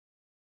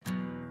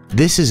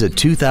This is a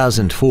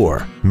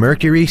 2004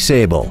 Mercury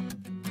Sable.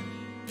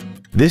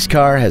 This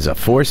car has a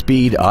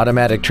 4-speed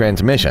automatic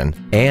transmission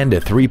and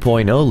a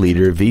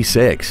 3.0-liter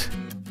V6.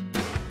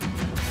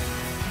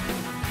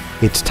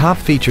 Its top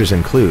features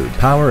include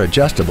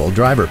power-adjustable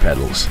driver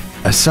pedals,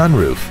 a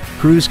sunroof,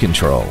 cruise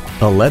control,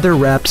 a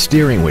leather-wrapped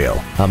steering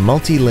wheel, a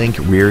multi-link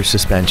rear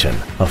suspension,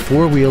 a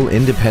 4-wheel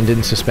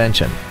independent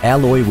suspension,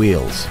 alloy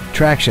wheels,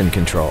 traction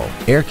control,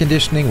 air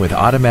conditioning with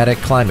automatic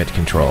climate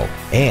control,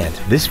 and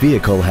this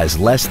vehicle has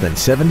less than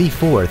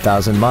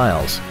 74,000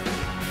 miles.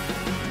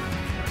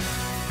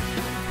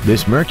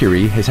 This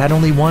Mercury has had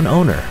only one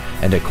owner,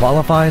 and it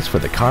qualifies for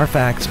the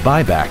Carfax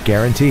buyback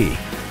guarantee.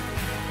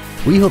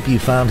 We hope you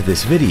found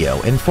this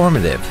video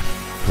informative.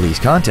 Please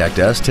contact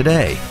us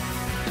today.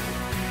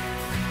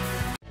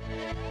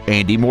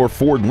 Andy Mohr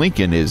Ford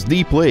Lincoln is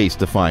the place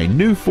to find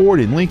new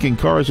Ford and Lincoln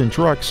cars and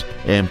trucks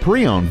and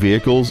pre-owned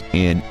vehicles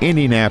in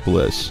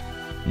Indianapolis.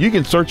 You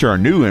can search our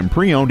new and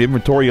pre-owned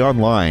inventory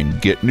online,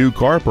 get new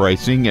car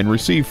pricing, and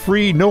receive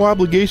free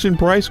no-obligation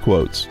price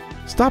quotes.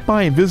 Stop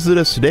by and visit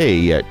us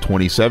today at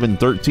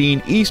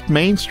 2713 East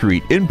Main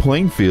Street in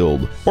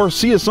Plainfield, or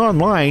see us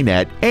online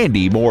at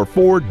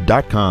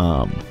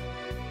andymohrford.com.